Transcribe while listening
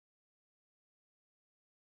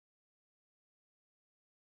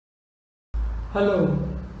Hello,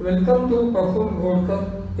 welcome to Praful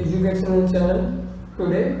Godkar Educational Channel.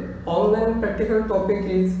 Today, online practical topic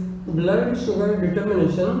is blood sugar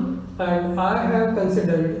determination, and I have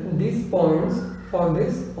considered these points for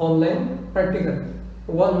this online practical.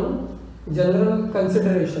 1. General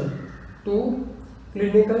consideration. 2.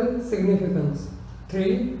 Clinical significance.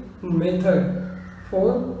 3. Method.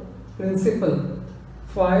 4. Principle.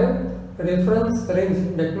 5. Reference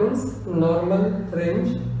range, that means normal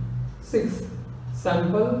range. 6.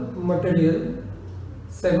 Sample material.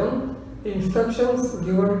 7. Instructions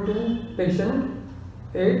given to patient.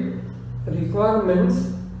 8.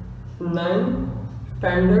 Requirements. 9.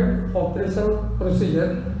 Standard operation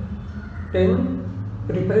procedure. 10.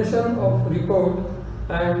 Preparation of report.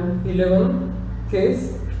 And 11.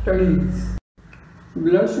 Case studies.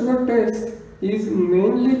 Blood sugar test is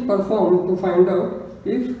mainly performed to find out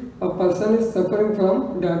if a person is suffering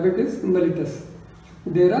from diabetes mellitus.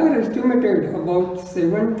 There are estimated about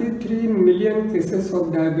 73 million cases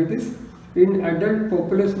of diabetes in adult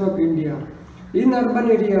population of India. In urban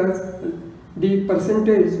areas, the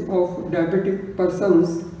percentage of diabetic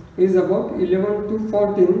persons is about 11 to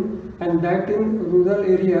 14, and that in rural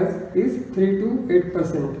areas is 3 to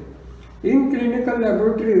 8%. In clinical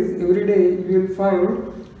laboratories every day you will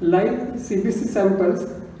find, like CBC samples,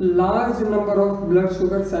 large number of blood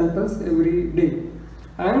sugar samples every day.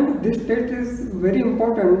 And this test is very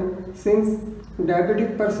important since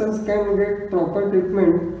diabetic persons can get proper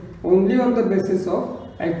treatment only on the basis of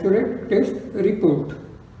accurate test report.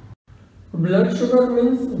 Blood sugar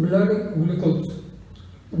means blood glucose.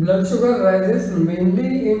 Blood sugar rises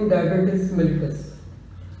mainly in diabetes mellitus,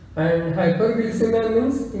 and hyperglycemia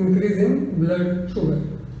means increase in blood sugar.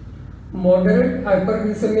 Moderate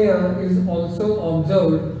hyperglycemia is also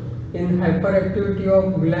observed in hyperactivity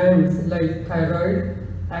of glands like thyroid,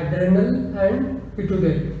 adrenal and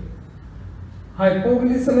pituitary.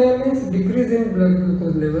 Hypoglycemia means decrease in blood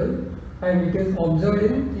glucose level, and it is observed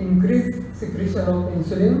in increased secretion of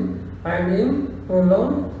insulin and in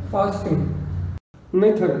prolonged fasting.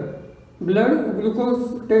 Method. Blood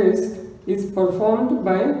glucose test is performed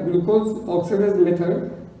by glucose oxidase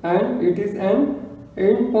method, and it is an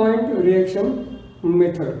endpoint reaction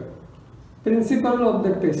method. Principle of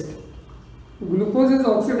the test. Glucose is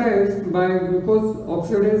oxidized by glucose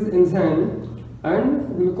oxidase enzyme, and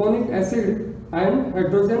gluconic acid and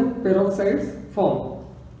hydrogen peroxides form.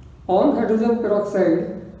 On hydrogen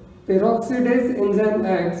peroxide, peroxidase enzyme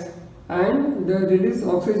acts, and the released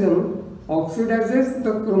oxygen oxidizes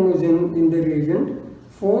the chromogen in the reagent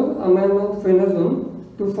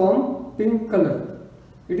 4-aminophenazone to form pink color.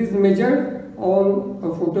 It is measured on a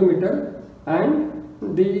photometer, and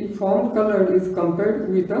the formed color is compared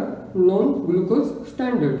with a known glucose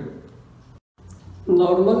standard.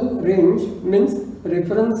 Normal range means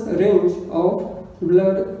reference range of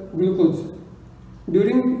blood glucose.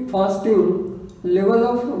 During fasting, level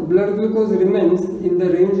of blood glucose remains in the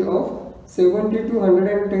range of 70 to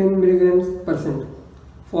 110 mg%.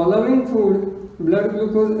 Following food, blood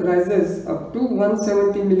glucose rises up to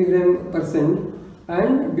 170 mg%,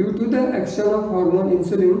 and due to the action of hormone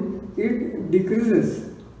insulin, it decreases,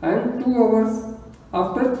 and 2 hours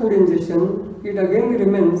after food ingestion, it again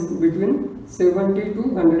remains between 70 to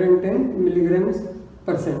 110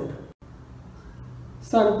 mg%.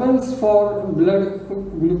 Samples for blood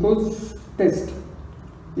glucose test.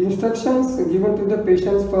 Instructions given to the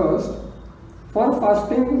patients first. For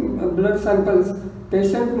fasting blood samples,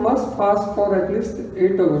 patient must fast for at least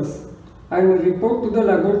 8 hours and report to the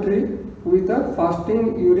laboratory with a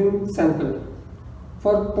fasting urine sample.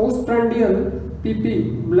 For postprandial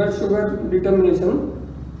PP blood sugar determination,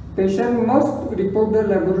 patient must report the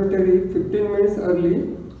laboratory 15 minutes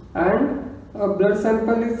early, and a blood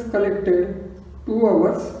sample is collected 2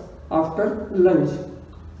 hours after lunch,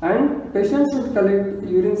 and patient should collect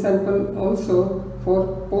urine sample also for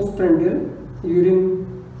postprandial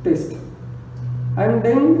urine test. And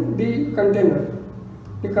then the container.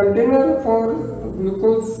 The container for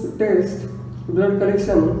glucose test blood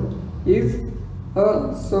collection is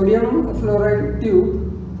a sodium fluoride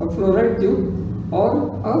tube or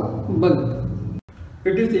a bulb.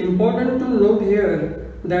 It is important to note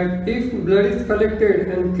here that if blood is collected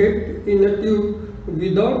and kept in a tube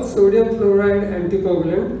without sodium fluoride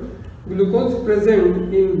anticoagulant, glucose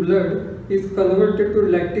present in blood is converted to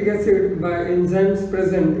lactic acid by enzymes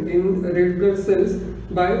present in red blood cells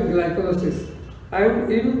by glycolysis,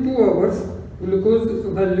 and in 2 hours glucose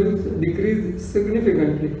values decrease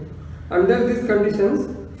significantly. Under these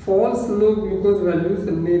conditions, false low glucose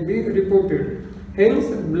values may be reported. Hence,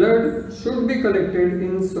 blood should be collected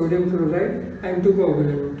in sodium fluoride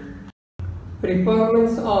anticoagulant.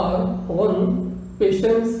 Requirements are 1.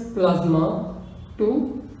 Patient's plasma,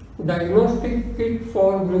 2. Diagnostic kit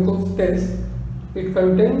for glucose test. It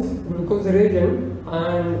contains glucose reagent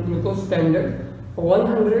and glucose standard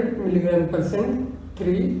 100 mg%,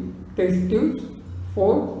 3. Test tubes,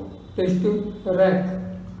 4. Test tube rack,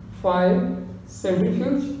 5.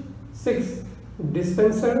 Centrifuge, 6.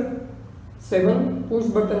 Dispenser, 7. Push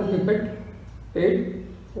button pipette, 8.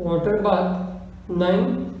 Water bath,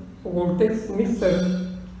 9. Vortex mixer,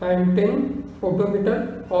 and 10.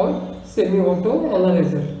 Photometer or semi-auto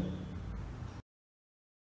analyzer.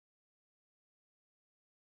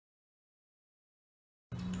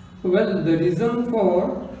 Well, the reason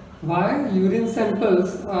for why urine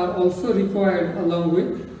samples are also required along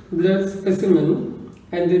with blood specimen,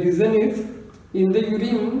 and the reason is, in the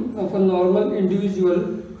urine of a normal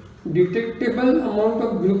individual, detectable amount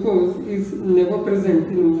of glucose is never present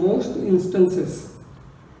in most instances.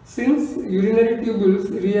 Since urinary tubules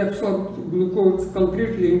reabsorb glucose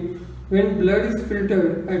completely when blood is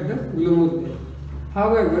filtered at the glomeruli.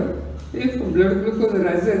 However, if blood glucose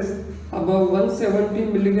rises above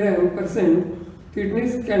 170 mg%,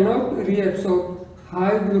 kidneys cannot reabsorb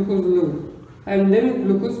high glucose load, and then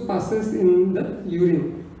glucose passes in the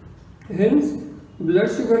urine. Hence, blood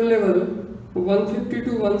sugar level 150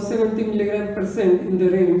 to 170 mg% in the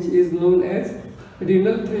range is known as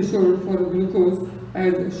renal threshold for glucose,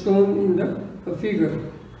 as shown in the figure.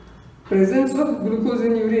 Presence of glucose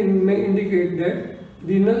in urine may indicate that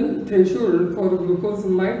renal threshold for glucose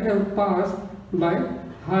might have passed by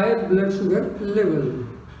high blood sugar level.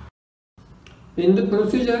 In the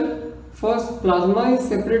procedure, first plasma is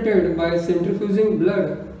separated by centrifuging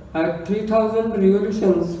blood at 3000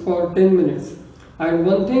 revolutions for 10 minutes. And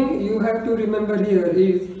one thing you have to remember here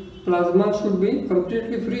is plasma should be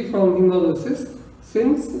completely free from hemolysis,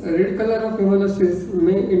 since red color of hemolysis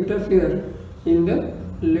may interfere in the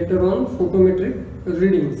later on photometric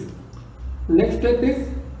readings. Next step is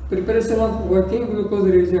preparation of working glucose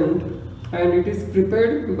reagent, and it is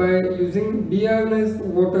prepared by using deionized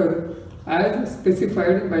water as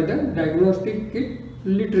specified by the diagnostic kit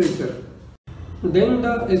literature. Then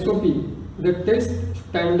the SOP, the test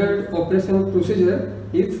standard operation procedure,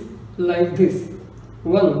 is like this.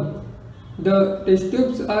 1. The test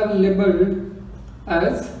tubes are labeled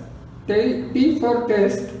as T for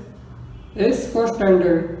test, S for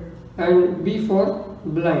standard, and B for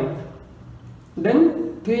blind.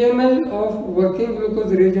 Then 3 ml of working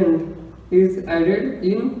glucose reagent is added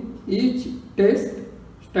in each test,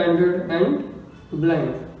 standard and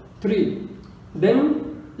blind. 3. Then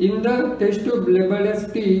in the test tube labeled as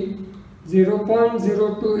T,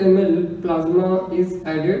 0.02 ml plasma is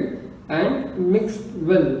added and mixed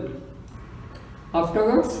well.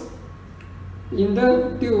 Afterwards, in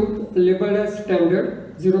the tube labeled as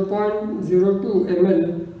standard, 0.02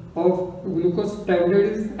 ml of glucose standard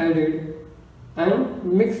is added and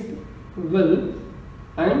mixed well,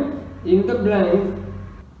 and in the blind,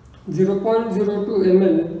 0.02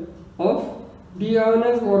 ml of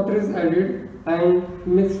deionized water is added and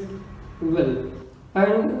mixed well.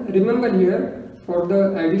 And remember here, for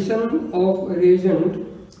the addition of reagent,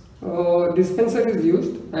 dispenser is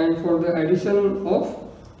used, and for the addition of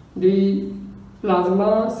the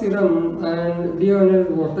plasma serum and deionized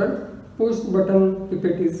water, push button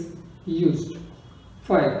pipette is used.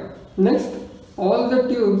 5. Next, all the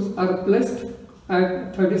tubes are placed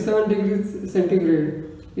at 37 degrees centigrade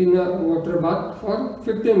in a water bath for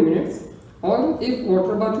 15 minutes, or if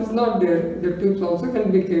water bath is not there, the tubes also can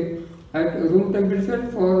be kept at room temperature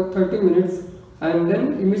for 30 minutes, and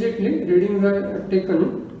then immediately readings are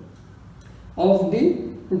taken of the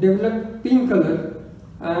developed pink color,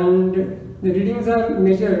 and the readings are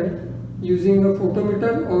measured using a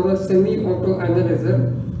photometer or a semi-auto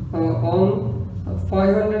analyzer on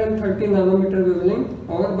 530 nanometer wavelength,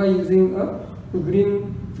 or by using a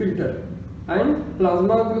green filter. And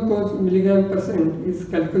plasma glucose milligram% is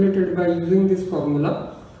calculated by using this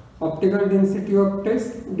formula: optical density of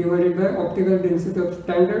test divided by optical density of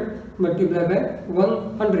standard multiplied by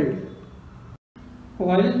 100.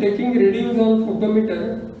 While taking readings on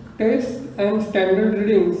photometer, test and standard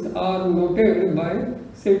readings are noted by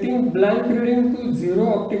setting blank reading to 0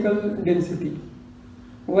 optical density.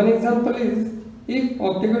 One example is, if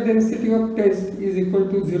optical density of test is equal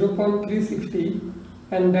to 0.360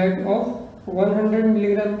 and that of 100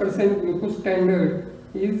 mg% glucose standard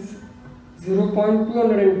is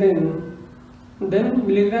 0.210, then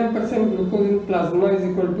milligram% glucose in plasma is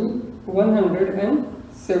equal to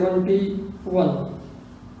 171.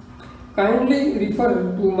 Kindly refer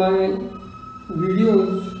to my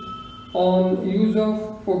videos on use of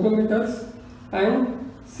photometers and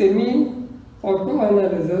semi auto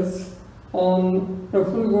analyzers on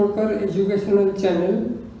Praful Godkar Educational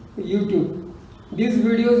Channel YouTube. These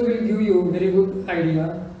videos will give you a very good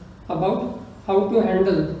idea about how to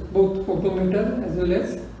handle both photometer as well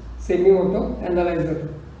as semi-auto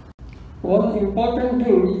analyzer. One important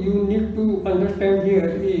thing you need to understand here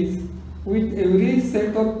is with every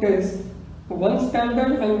set of tests, one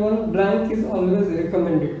standard and one blank is always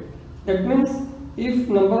recommended. That means if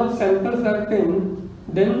number of samples are 10,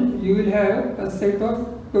 then you will have a set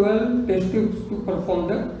of 12 test tubes to perform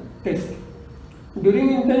the test. During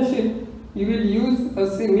internship, you will use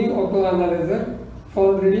a semi-auto analyzer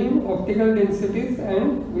for reading optical densities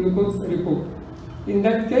and glucose report. In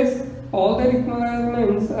that case, all the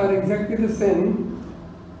requirements are exactly the same.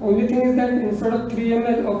 Only thing is that instead of 3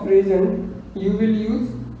 ml of reagent, you will use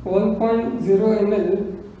 1.0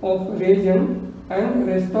 ml of reagent, and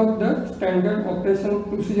rest of the standard operation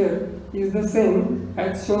procedure is the same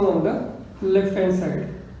as shown on the left hand side.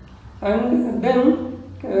 And then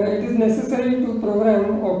it is necessary to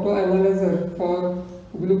program auto analyzer for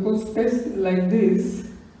glucose test like this,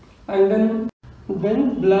 and then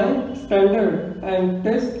blind, standard and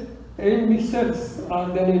test end mixtures are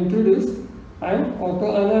then introduced, and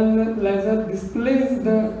auto analyzer displays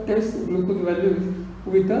the test glucose values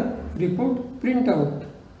with a report printout.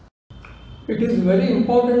 It is very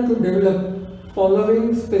important to develop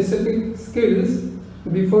following specific skills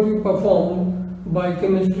before you perform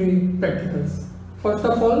biochemistry practicals. First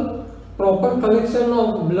of all, proper collection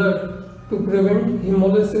of blood to prevent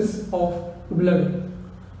hemolysis of blood.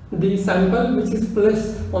 The sample which is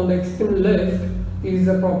placed on the extreme left is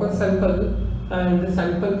a proper sample, and the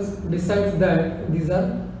samples besides that, these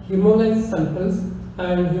are hemolyzed samples,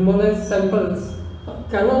 and hemolyzed samples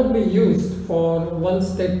cannot be used for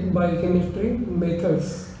one-step biochemistry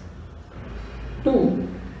methods. 2.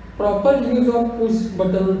 Proper use of push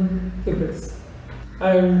button pipettes.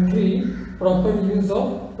 And 3. Proper use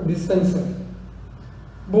of dispenser.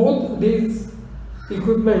 Both these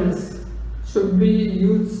equipments should be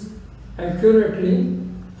used accurately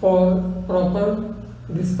for proper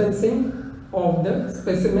dispensing of the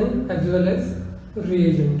specimen as well as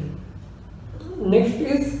reagent. Next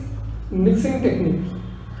is mixing technique.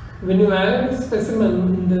 When you add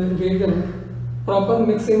specimen in the reagent, proper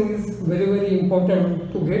mixing is very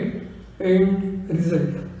important to get end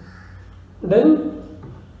result. Then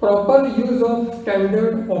proper use of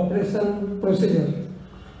standard operation procedure.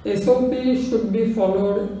 SOP should be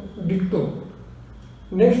followed ditto.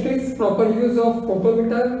 Next is proper use of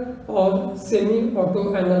photometer or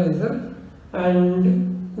semi-auto analyzer,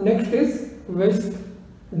 and next is waste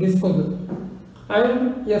disposal.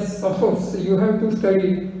 And yes, of course, you have to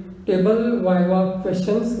study table viva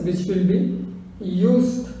questions which will be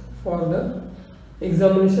used for the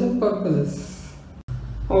examination purposes.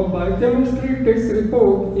 Our biochemistry test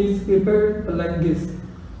report is prepared like this.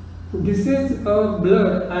 This is a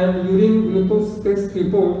blood and urine glucose test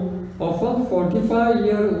report of a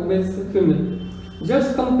 45-year obese female.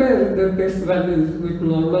 Just compare the test values with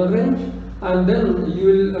normal range, and then you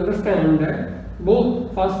will understand that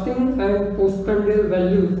both fasting and postprandial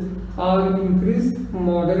values are increased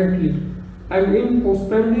moderately, and in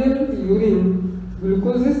postprandial urine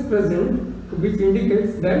glucose is present, which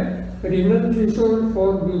indicates that renal threshold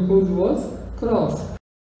for glucose was crossed.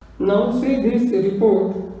 Now see this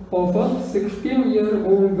report of a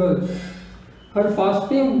 16-year-old girl. Her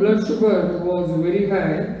fasting blood sugar was very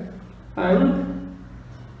high, and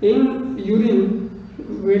in urine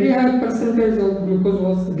very high percentage of glucose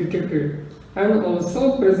was detected, and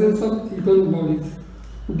also presence of ketone bodies.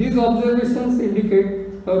 These observations indicate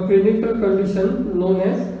a clinical condition known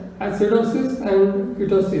as acidosis and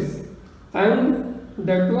ketosis, and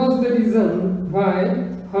that was the reason why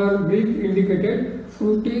her breath indicated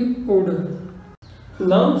fruity odor.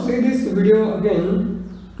 Now see this video again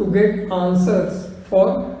to get answers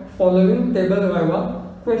for following table viva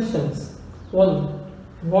questions. 1.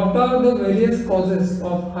 What are the various causes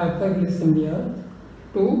of hyperglycemia?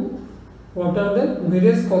 2. What are the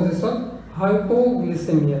various causes of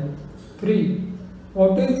hypoglycemia? 3.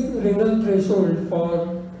 What is renal threshold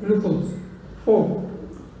for glucose? 4.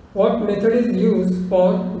 What method is used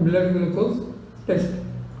for blood glucose test?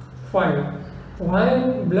 5. Why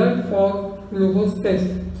blood for glucose test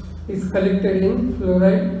is collected in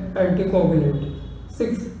fluoride anticoagulant?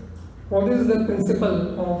 6. What is the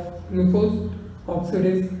principle of glucose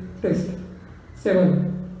oxidase test? 7.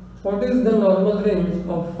 What is the normal range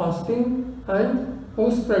of fasting and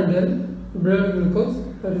postprandial blood glucose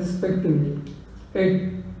respectively?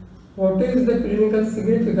 8. What is the clinical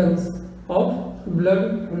significance of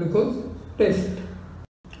blood glucose test?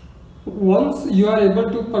 Once you are able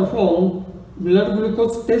to perform blood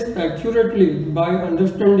glucose test accurately by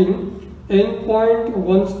understanding endpoint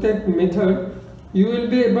one-step method, you will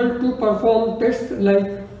be able to perform tests like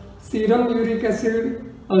serum uric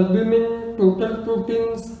acid, albumin, total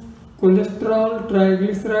proteins, cholesterol,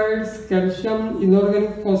 triglycerides, calcium,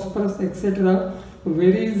 inorganic phosphorus, etc.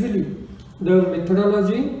 very easily. The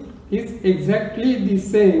methodology is exactly the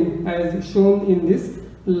same as shown in this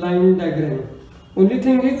line diagram. Only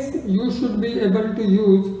thing is, you should be able to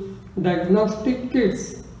use diagnostic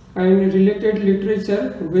kits and related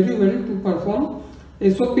literature very well to perform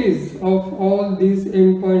SOPs of all these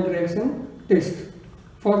endpoint reaction tests.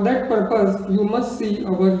 For that purpose, you must see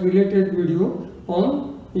our related video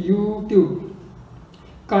on YouTube.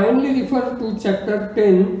 Kindly refer to chapter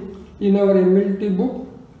 10 in our MLT book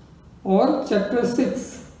or chapter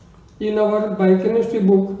 6 in our biochemistry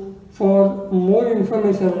book for more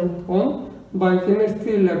information on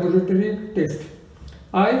biochemistry laboratory test.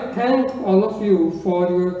 I thank all of you for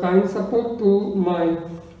your kind support to my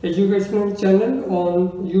educational channel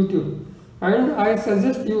on YouTube, and I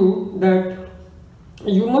suggest you that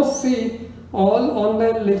you must see all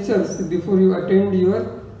online lectures before you attend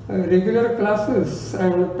your regular classes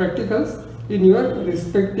and practicals in your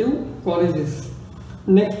respective colleges.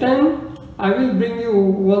 Next time I will bring you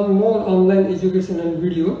one more online educational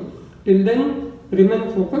video. Till then,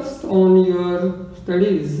 remain focused on your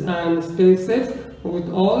studies and stay safe with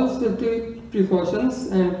all safety precautions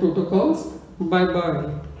and protocols. Bye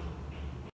bye.